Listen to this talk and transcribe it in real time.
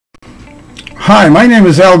Hi, my name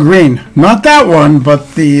is Al Green. Not that one,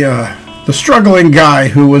 but the struggling guy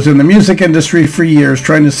who was in the music industry for years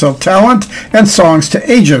trying to sell talent and songs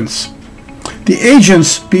to agents. The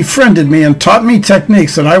agents befriended me and taught me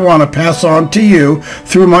techniques that I want to pass on to you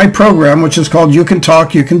through my program, which is called You Can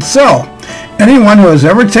Talk, You Can Sell. Anyone who has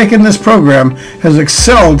ever taken this program has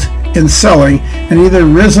excelled in selling and either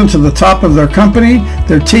risen to the top of their company,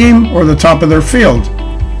 their team, or the top of their field.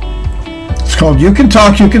 It's called You Can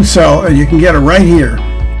Talk, You Can Sell, and you can get it right here.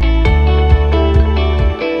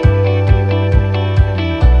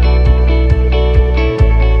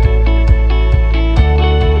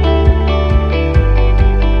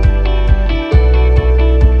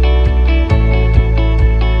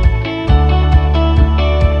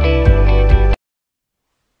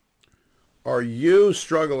 Are you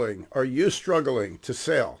struggling? Are you struggling to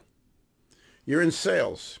sell? You're in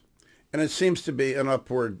sales, and it seems to be an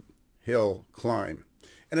upward hill climb.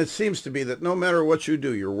 And it seems to be that no matter what you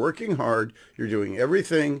do, you're working hard, you're doing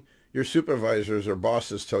everything your supervisors or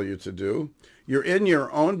bosses tell you to do. You're in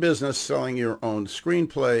your own business selling your own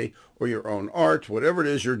screenplay or your own art, whatever it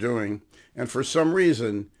is you're doing, and for some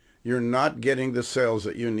reason, you're not getting the sales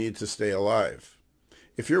that you need to stay alive.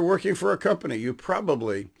 If you're working for a company, you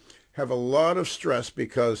probably have a lot of stress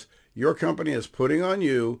because your company is putting on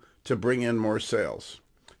you to bring in more sales.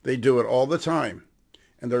 They do it all the time.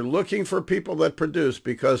 And they're looking for people that produce,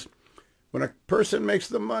 because when a person makes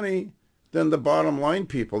the money, then the bottom line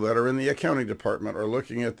people that are in the accounting department are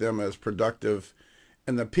looking at them as productive,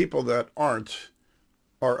 and the people that aren't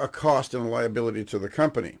are a cost and a liability to the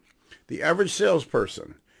company. The average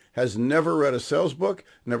salesperson has never read a sales book,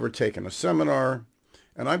 never taken a seminar,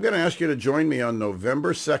 and I'm going to ask you to join me on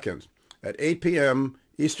November 2nd at 8 p.m.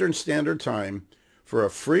 Eastern Standard Time for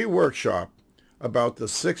a free workshop about the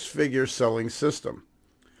six-figure selling system.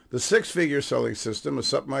 The six-figure selling system is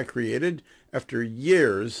something I created after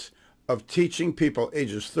years of teaching people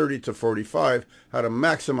ages 30 to 45 how to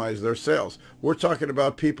maximize their sales. We're talking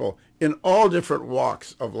about people in all different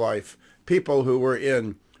walks of life, people who were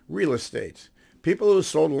in real estate, people who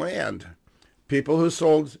sold land, people who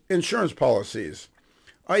sold insurance policies.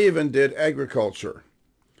 I even did agriculture.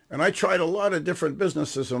 And I tried a lot of different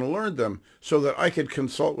businesses and learned them so that I could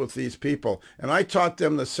consult with these people. And I taught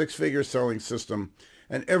them the six-figure selling system.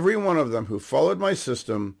 And every one of them who followed my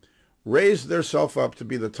system raised themselves up to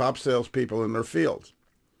be the top salespeople in their field.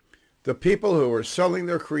 The people who were selling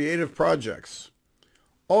their creative projects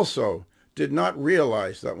also did not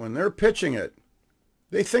realize that when they're pitching it,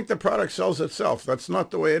 they think the product sells itself. That's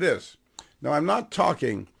not the way it is. Now, I'm not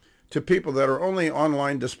talking to people that are only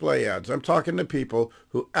online display ads. I'm talking to people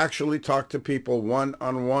who actually talk to people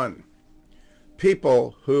one-on-one.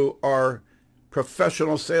 People who are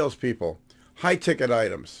professional salespeople. High-ticket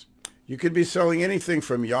items. You could be selling anything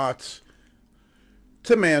from yachts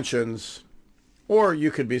to mansions, or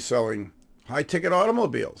you could be selling high-ticket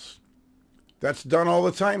automobiles. That's done all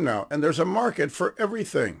the time now, and there's a market for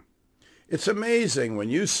everything. It's amazing when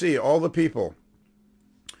you see all the people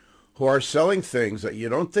who are selling things that you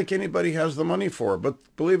don't think anybody has the money for, but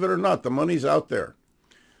believe it or not, the money's out there.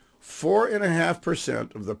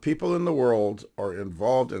 4.5% of the people in the world are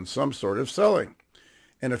involved in some sort of selling.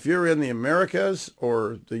 And if you're in the Americas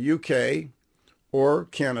or the UK or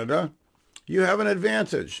Canada, you have an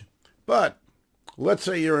advantage. But let's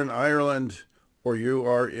say you're in Ireland or you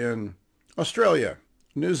are in Australia,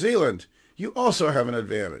 New Zealand, you also have an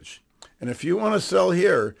advantage. And if you want to sell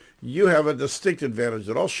here, you have a distinct advantage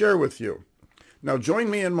that I'll share with you. Now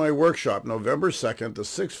join me in my workshop November 2nd, the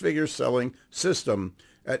six-figure selling system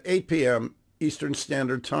at 8 p.m. Eastern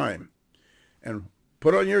Standard Time. And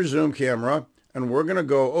put on your Zoom camera, and we're going to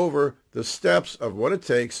go over the steps of what it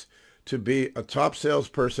takes to be a top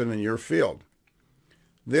salesperson in your field.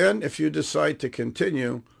 Then, if you decide to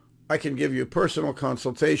continue, I can give you personal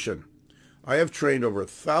consultation. I have trained over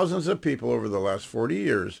thousands of people over the last 40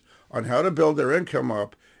 years on how to build their income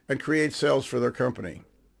up and create sales for their company,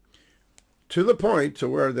 to the point to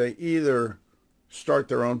where they either start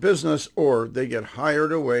their own business or they get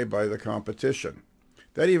hired away by the competition.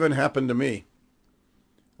 That even happened to me.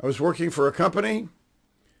 I was working for a company.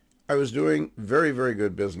 I was doing very, very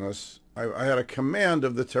good business. I had a command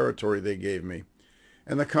of the territory they gave me.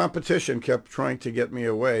 And the competition kept trying to get me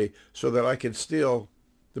away so that I could steal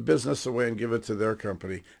the business away and give it to their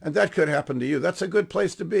company. And that could happen to you. That's a good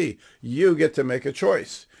place to be. You get to make a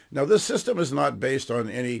choice. Now, this system is not based on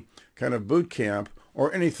any kind of boot camp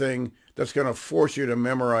or anything that's going to force you to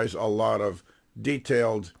memorize a lot of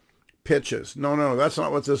detailed pitches. No, that's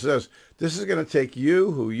not what this is. This is going to take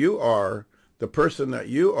you, who you are, the person that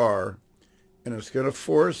you are, and it's going to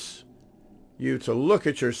force you to look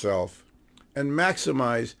at yourself and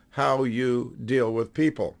maximize how you deal with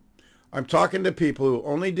people. I'm talking to people who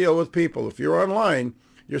only deal with people. If you're online,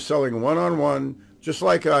 you're selling one-on-one, just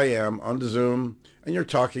like I am on Zoom, and you're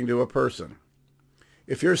talking to a person.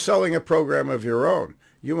 If you're selling a program of your own,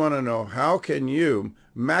 you want to know how can you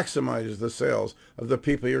maximize the sales of the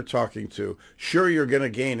people you're talking to. Sure, you're going to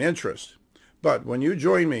gain interest, but when you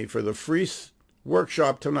join me for the free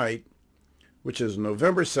workshop tonight, which is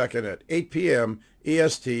November 2nd at 8 p.m.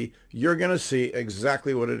 EST, you're going to see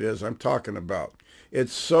exactly what it is I'm talking about.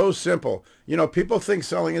 It's so simple. You know, people think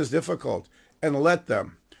selling is difficult, and let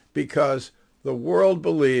them, because the world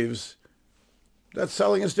believes that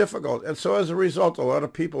selling is difficult. And so as a result, a lot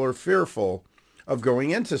of people are fearful of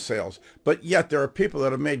going into sales. But yet there are people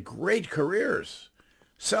that have made great careers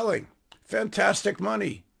selling, fantastic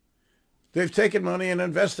money. They've taken money and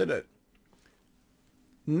invested it.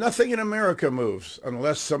 Nothing in America moves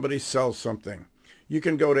unless somebody sells something. You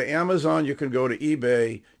can go to Amazon, you can go to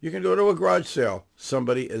eBay, you can go to a garage sale.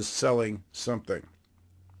 Somebody is selling something.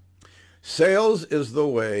 Sales is the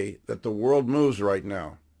way that the world moves right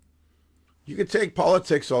now. You can take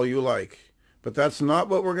politics all you like, but that's not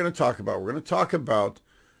what we're going to talk about. We're going to talk about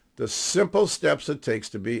the simple steps it takes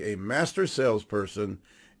to be a master salesperson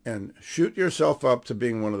and shoot yourself up to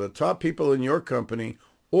being one of the top people in your company,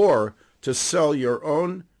 or to sell your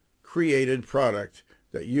own created product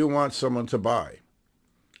that you want someone to buy.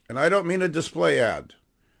 And I don't mean a display ad.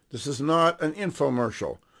 This is not an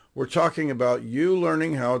infomercial. We're talking about you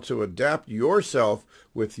learning how to adapt yourself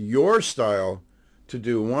with your style to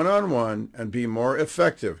do one-on-one and be more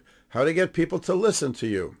effective. How to get people to listen to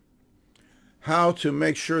you. How to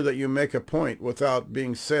make sure that you make a point without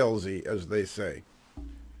being salesy, as they say.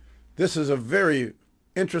 This is a very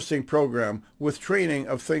interesting program with training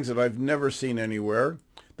of things that I've never seen anywhere,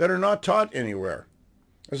 that are not taught anywhere.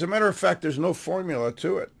 As a matter of fact, there's no formula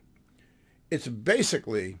to it. It's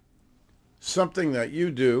basically something that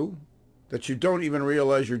you do that you don't even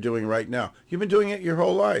realize you're doing right now. You've been doing it your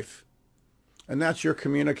whole life. And that's your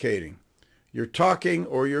communicating. You're talking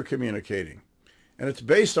or you're communicating. And it's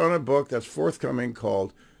based on a book that's forthcoming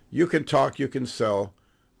called You Can Talk, You Can Sell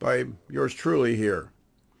by yours truly here.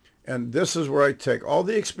 And this is where I take all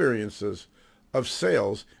the experiences of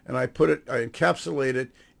sales and I encapsulate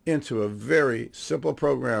it into a very simple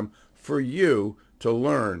program for you to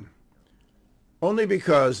learn. Only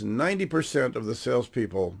because 90% of the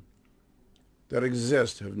salespeople that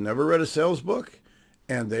exist have never read a sales book,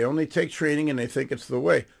 and they only take training and they think it's the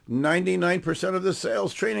way. 99% of the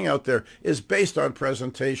sales training out there is based on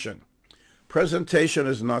presentation. Presentation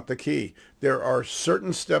is not the key. There are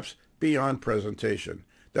certain steps beyond presentation.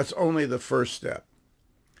 That's only the first step.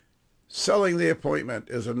 Selling the appointment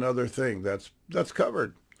is another thing that's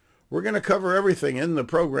covered. We're going to cover everything in the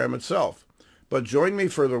program itself. But join me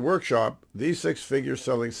for the workshop, The Six-Figure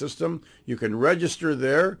Selling System. You can register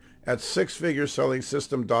there at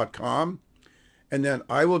sixfiguresellingsystem.com. And then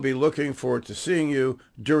I will be looking forward to seeing you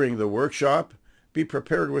during the workshop. Be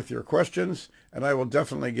prepared with your questions, and I will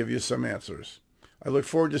definitely give you some answers. I look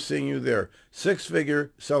forward to seeing you there,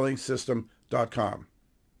 sixfiguresellingsystem.com.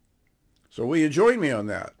 So will you join me on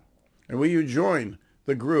that? And will you join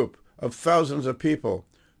the group of thousands of people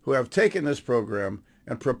who have taken this program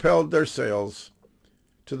and propelled their sales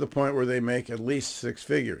to the point where they make at least six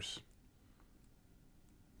figures?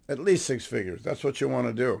 At least six figures. That's what you want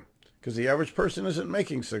to do, because the average person isn't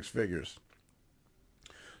making six figures.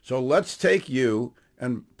 So let's take you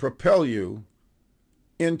and propel you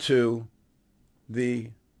into the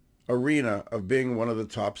arena of being one of the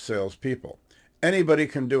top salespeople. Anybody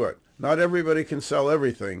can do it. Not everybody can sell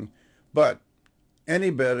everything, but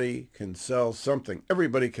anybody can sell something.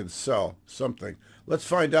 Everybody can sell something. Let's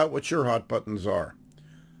find out what your hot buttons are.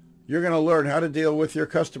 You're going to learn how to deal with your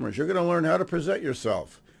customers. You're going to learn how to present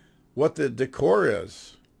yourself, what the decor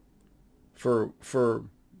is for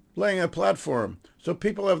laying a platform so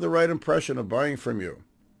people have the right impression of buying from you.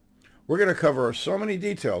 We're going to cover so many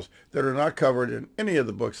details that are not covered in any of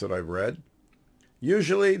the books that I've read.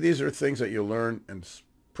 Usually these are things that you learn in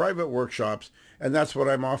private workshops, and that's what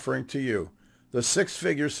I'm offering to you. The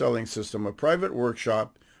Six-Figure Selling System, a private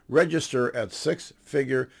workshop. Register at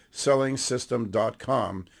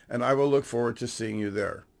sixfiguresellingsystem.com, and I will look forward to seeing you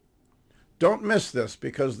there. Don't miss this,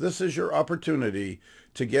 because this is your opportunity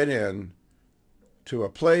to get in to a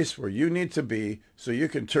place where you need to be so you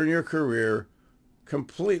can turn your career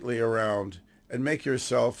completely around and make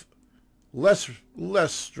yourself less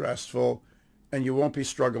stressful, and you won't be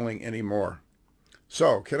struggling anymore.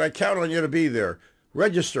 So, can I count on you to be there?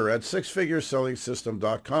 Register at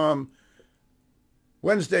sixfiguresellingsystem.com,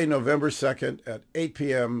 Wednesday, November 2nd at 8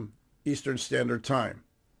 p.m. Eastern Standard Time.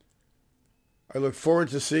 I look forward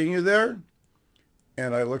to seeing you there,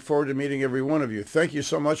 and I look forward to meeting every one of you. Thank you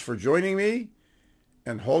so much for joining me,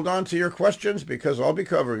 and hold on to your questions because I'll be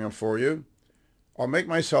covering them for you. I'll make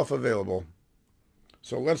myself available.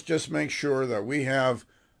 So let's just make sure that we have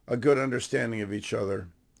a good understanding of each other,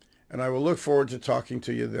 and I will look forward to talking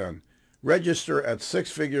to you then. Register at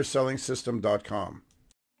sixfiguresellingsystem.com.